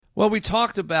Well, we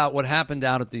talked about what happened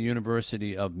out at the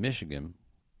University of Michigan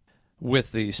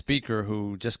with the speaker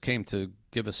who just came to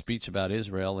give a speech about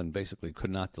Israel and basically could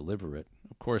not deliver it.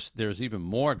 Of course, there's even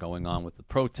more going on with the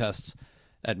protests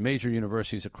at major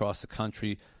universities across the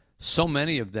country, so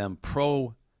many of them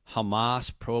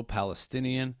pro-Hamas,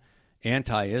 pro-Palestinian,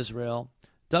 anti-Israel.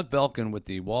 Doug Belkin with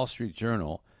the Wall Street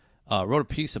Journal wrote a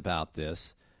piece about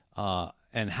this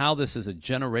and how this is a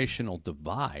generational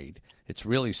divide. It's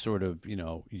really sort of,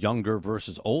 younger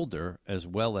versus older as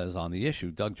well as on the issue.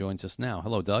 Doug joins us now.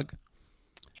 Hello, Doug.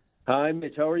 Hi,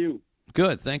 Mitch. How are you?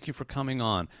 Good. Thank you for coming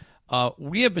on.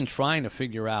 We have been trying to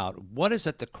figure out what is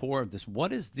at the core of this.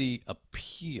 What is the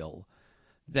appeal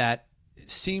that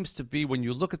seems to be, when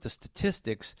you look at the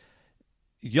statistics,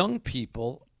 young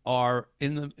people are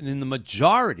in the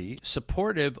majority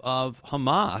supportive of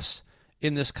Hamas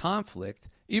in this conflict,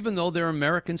 even though they're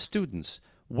American students.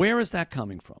 Where is that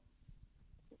coming from?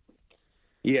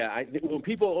 Yeah, when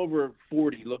people over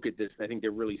 40 look at this, I think they're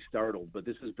really startled. But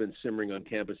this has been simmering on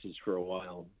campuses for a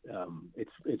while.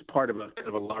 It's part of a kind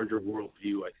of a larger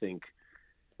worldview, I think,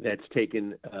 that's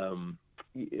taken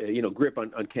grip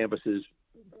on campuses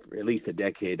for at least a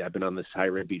decade. I've been on this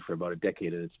higher ed beat for about a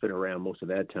decade, and it's been around most of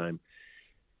that time.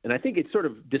 And I think it sort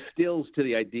of distills to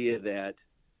the idea that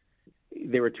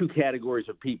there are two categories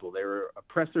of people. There are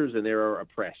oppressors and there are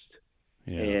oppressed.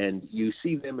 Yeah. And you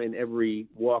see them in every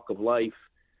walk of life.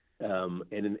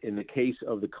 And in the case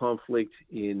of the conflict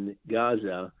in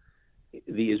Gaza,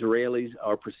 the Israelis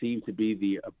are perceived to be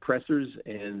the oppressors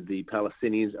and the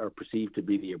Palestinians are perceived to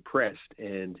be the oppressed.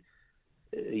 And,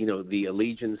 the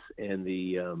allegiance and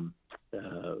the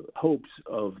hopes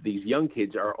of these young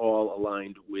kids are all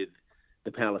aligned with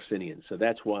the Palestinians. So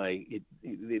that's why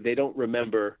they don't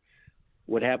remember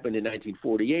what happened in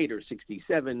 1948 or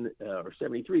 67 or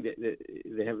 73.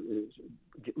 They have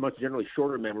much generally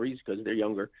shorter memories because they're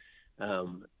younger,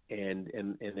 and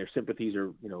their sympathies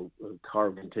are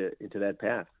carved into that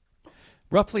path.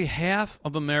 Roughly half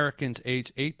of Americans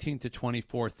aged 18 to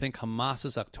 24 think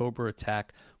Hamas's October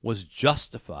attack was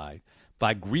justified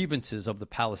by grievances of the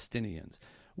Palestinians,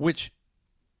 which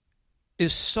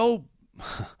is so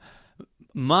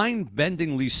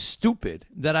mind-bendingly stupid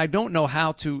that I don't know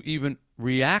how to even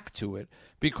react to it,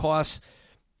 because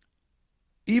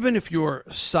even if you're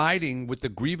siding with the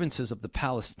grievances of the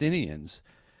Palestinians,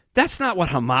 that's not what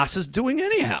Hamas is doing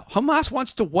anyhow. Hamas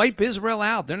wants to wipe Israel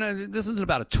out. This isn't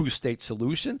about a two-state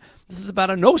solution. This is about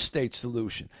a no-state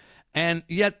solution. And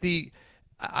yet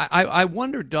I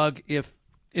wonder, Doug, if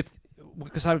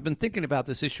because I've been thinking about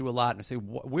this issue a lot, and I say,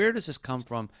 where does this come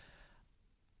from?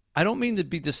 I don't mean to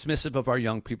be dismissive of our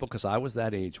young people, because I was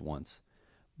that age once,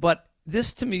 but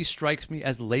this to me strikes me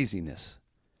as laziness.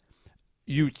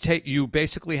 You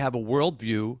basically have a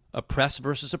worldview, oppressed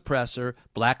versus oppressor,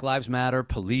 Black Lives Matter,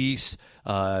 police,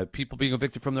 people being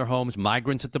evicted from their homes,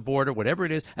 migrants at the border, whatever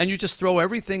it is, and you just throw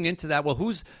everything into that. Well,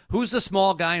 who's the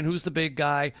small guy and who's the big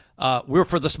guy? We're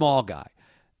for the small guy.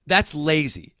 That's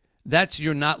lazy.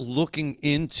 You're not looking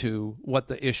into what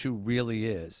the issue really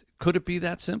is. Could it be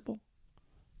that simple?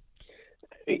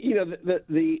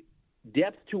 The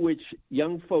depth to which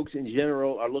young folks in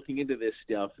general are looking into this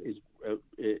stuff is, I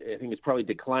think, it's probably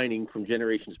declining from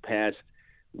generations past.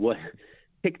 What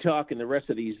TikTok and the rest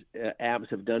of these apps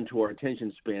have done to our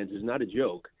attention spans is not a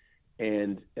joke.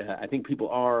 And I think people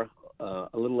are a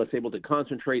little less able to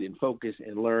concentrate and focus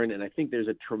and learn. And I think there's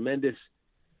a tremendous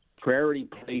priority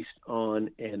placed on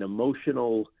an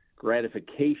emotional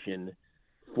gratification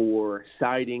for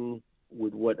siding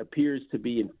with what appears to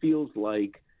be and feels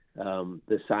like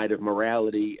the side of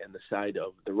morality and the side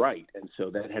of the right. And so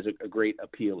that has a great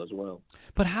appeal as well.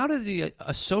 But how do they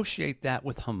associate that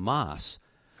with Hamas,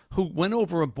 who went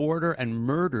over a border and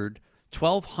murdered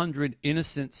 1,200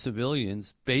 innocent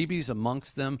civilians, babies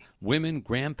amongst them, women,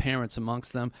 grandparents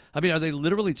amongst them? I mean, are they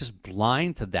literally just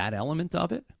blind to that element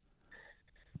of it?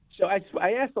 So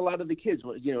I asked a lot of the kids,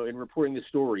 in reporting the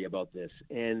story about this,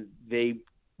 and they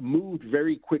moved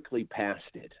very quickly past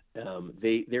it.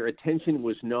 Their attention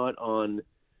was not on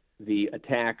the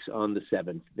attacks on the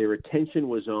 7th. Their attention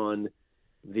was on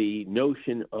the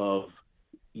notion of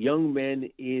young men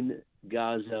in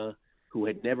Gaza who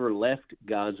had never left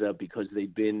Gaza because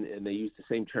they'd been, and they used the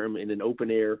same term, in an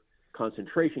open-air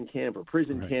concentration camp or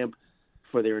prison camp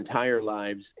for their entire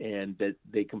lives, and that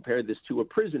they compared this to a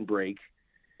prison break.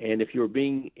 And if you're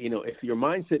being, if your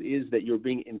mindset is that you're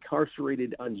being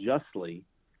incarcerated unjustly,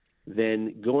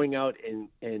 then going out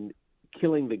and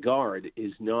killing the guard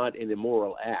is not an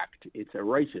immoral act. It's a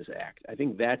righteous act. I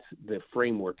think that's the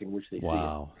framework in which they see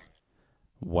it.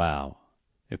 Wow.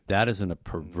 If that isn't a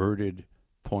perverted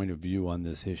point of view on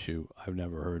this issue, I've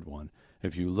never heard one.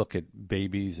 if you look at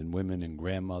babies and women and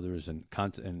grandmothers and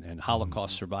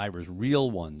Holocaust survivors,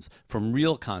 real ones from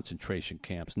real concentration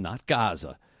camps, not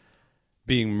Gaza,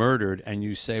 being murdered, and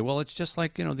you say, well, it's just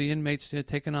like, the inmates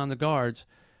taking on the guards,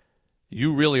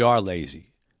 you really are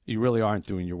lazy. You really aren't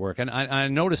doing your work. And I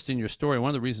noticed in your story, one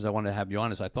of the reasons I wanted to have you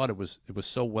on is I thought it was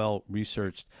so well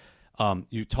researched.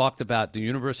 You talked about the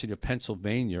University of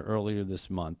Pennsylvania earlier this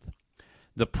month.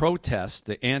 The protest,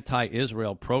 the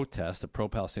anti-Israel protest, the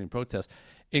pro-Palestinian protest,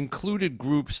 included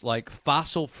groups like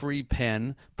Fossil Free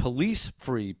Penn, Police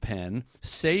Free Penn,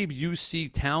 Save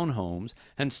UC Townhomes,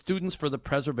 and Students for the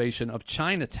Preservation of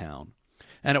Chinatown.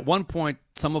 And at one point,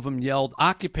 some of them yelled,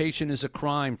 "Occupation is a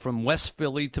crime from West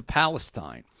Philly to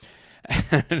Palestine."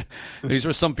 And these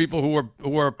were some people who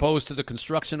were opposed to the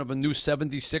construction of a new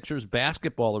 76ers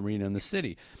basketball arena in the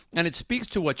city. And it speaks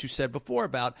to what you said before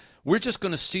about we're just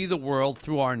going to see the world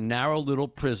through our narrow little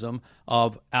prism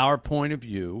of our point of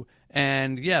view.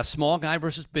 And, yeah, small guy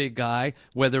versus big guy,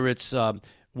 whether it's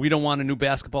we don't want a new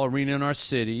basketball arena in our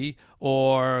city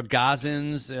or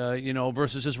Gazans,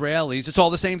 versus Israelis. It's all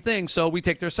the same thing. So we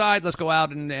take their side. Let's go out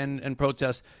and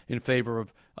protest in favor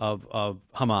of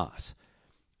Hamas.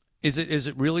 Is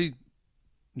it really,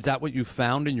 is that what you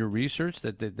found in your research,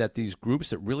 that these groups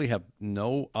that really have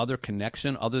no other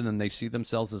connection other than they see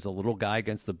themselves as a little guy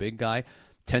against the big guy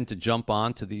tend to jump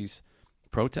on to these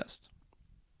protests?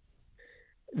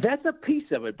 That's a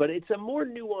piece of it, but it's a more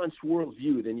nuanced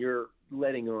worldview than you're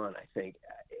letting on, I think.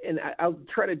 And I'll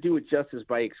try to do it justice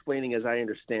by explaining as I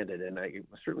understand it. And I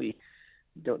certainly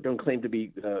don't claim to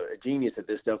be a genius at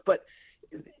this stuff, but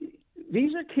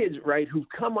these are kids, right, who've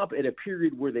come up at a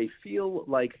period where they feel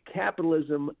like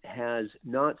capitalism has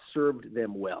not served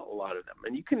them well, a lot of them.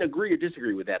 And you can agree or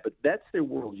disagree with that, but that's their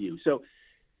worldview. So,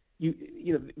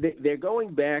 they're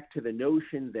going back to the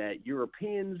notion that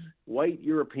Europeans, white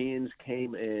Europeans,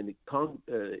 came in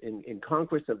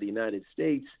conquest of the United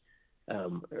States.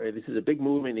 This is a big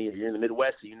movement. You're in the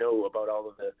Midwest, so you know about all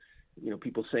of the,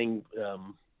 people saying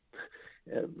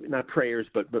not prayers,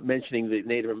 but mentioning the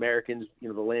Native Americans,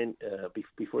 the land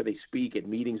before they speak at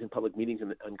meetings and public meetings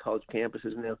on college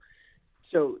campuses now.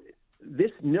 So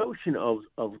this notion of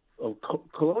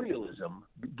colonialism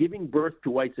giving birth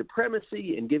to white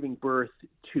supremacy and giving birth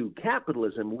to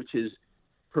capitalism, which is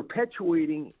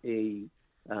perpetuating a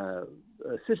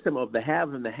system of the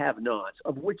have and the have-nots,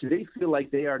 of which they feel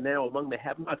like they are now among the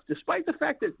have-nots, despite the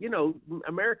fact that,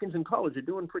 Americans in college are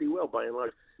doing pretty well by and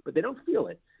large, but they don't feel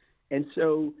it. And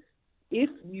so if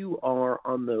you are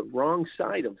on the wrong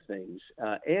side of things,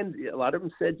 and a lot of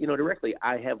them said, directly,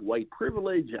 I have white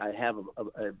privilege, I have an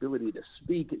ability to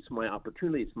speak, it's my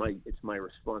opportunity, it's my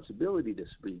responsibility to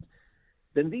speak,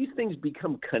 then these things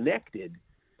become connected.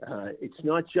 It's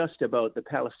not just about the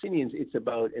Palestinians,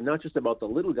 and not just about the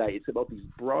little guy, it's about these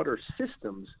broader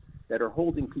systems that are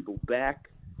holding people back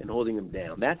and holding them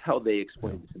down. That's how they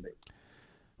explain it to me.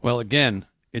 Well, again,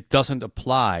 it doesn't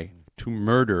apply to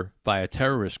murder by a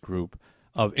terrorist group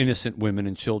of innocent women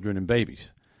and children and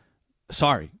babies.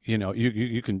 Sorry,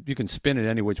 you can spin it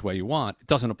any which way you want. It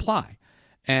doesn't apply.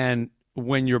 And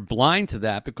when you're blind to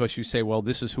that because you say, well,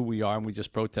 this is who we are and we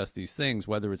just protest these things,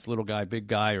 whether it's little guy, big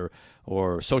guy,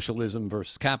 or socialism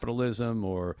versus capitalism,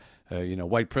 or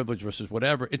white privilege versus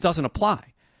whatever, it doesn't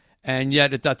apply. And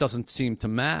yet that doesn't seem to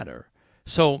matter.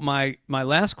 So my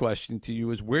last question to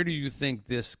you is, where do you think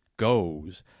this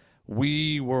goes?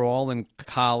 We were all in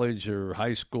college or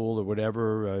high school or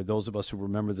whatever, those of us who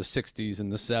remember the 60s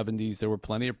and the 70s, there were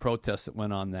plenty of protests that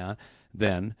went on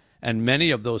then. And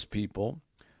many of those people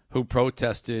who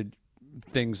protested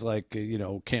things like,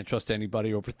 can't trust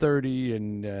anybody over 30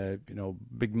 and,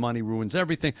 big money ruins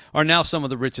everything, are now some of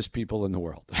the richest people in the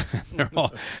world.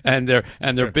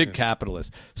 They're big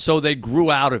capitalists. So they grew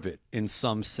out of it in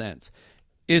some sense.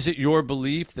 Is it your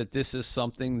belief that this is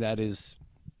something that is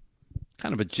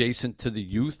kind of adjacent to the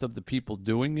youth of the people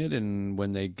doing it, and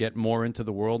when they get more into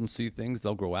the world and see things,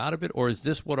 they'll grow out of it? Or is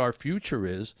this what our future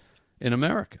is in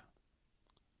America?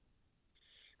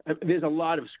 There's a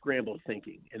lot of scrambled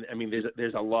thinking, and I mean,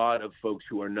 there's a lot of folks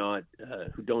who are not,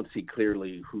 who don't see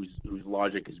clearly, whose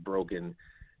logic is broken.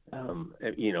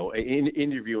 In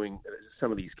interviewing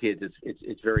some of these kids,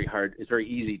 it's very hard. It's very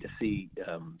easy to see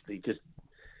they just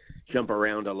jump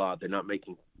around a lot. They're not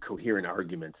making coherent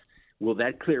arguments. Will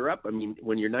that clear up? I mean,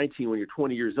 when you're 19, when you're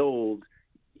 20 years old,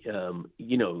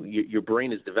 your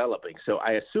brain is developing. So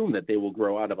I assume that they will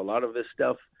grow out of a lot of this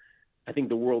stuff. I think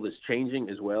the world is changing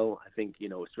as well. I think,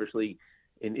 especially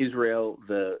in Israel,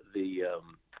 there's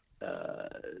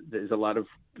a lot of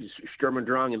Sturm und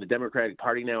Drang in the Democratic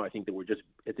Party now. I think that we're just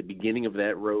at the beginning of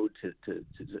that road to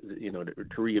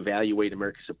reevaluate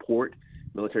America's support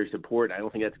military support. I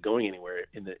don't think that's going anywhere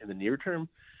in the near term.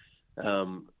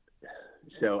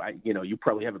 So you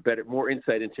probably have more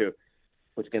insight into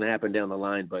what's going to happen down the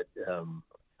line, but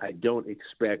I don't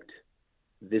expect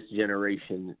this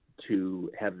generation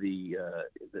to have the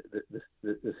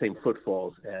same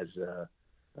footfalls as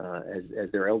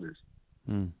their elders.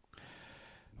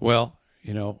 Well,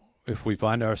 if we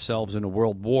find ourselves in a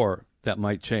world war, that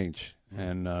might change,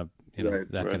 and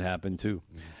that could happen too.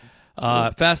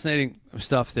 Fascinating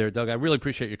stuff there, Doug. I really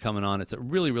appreciate you coming on. It's a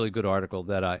really, really good article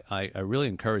that I really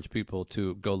encourage people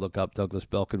to go look up. Douglas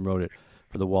Belkin wrote it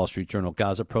for the Wall Street Journal.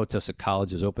 Gaza protests at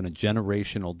colleges open a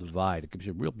generational divide. It gives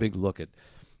you a real big look at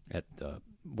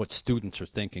what students are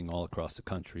thinking all across the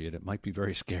country, and it might be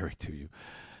very scary to you.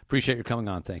 Appreciate you coming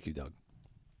on. Thank you, Doug.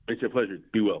 It's a pleasure.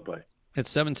 Be well. Bye. It's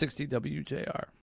 760 WJR.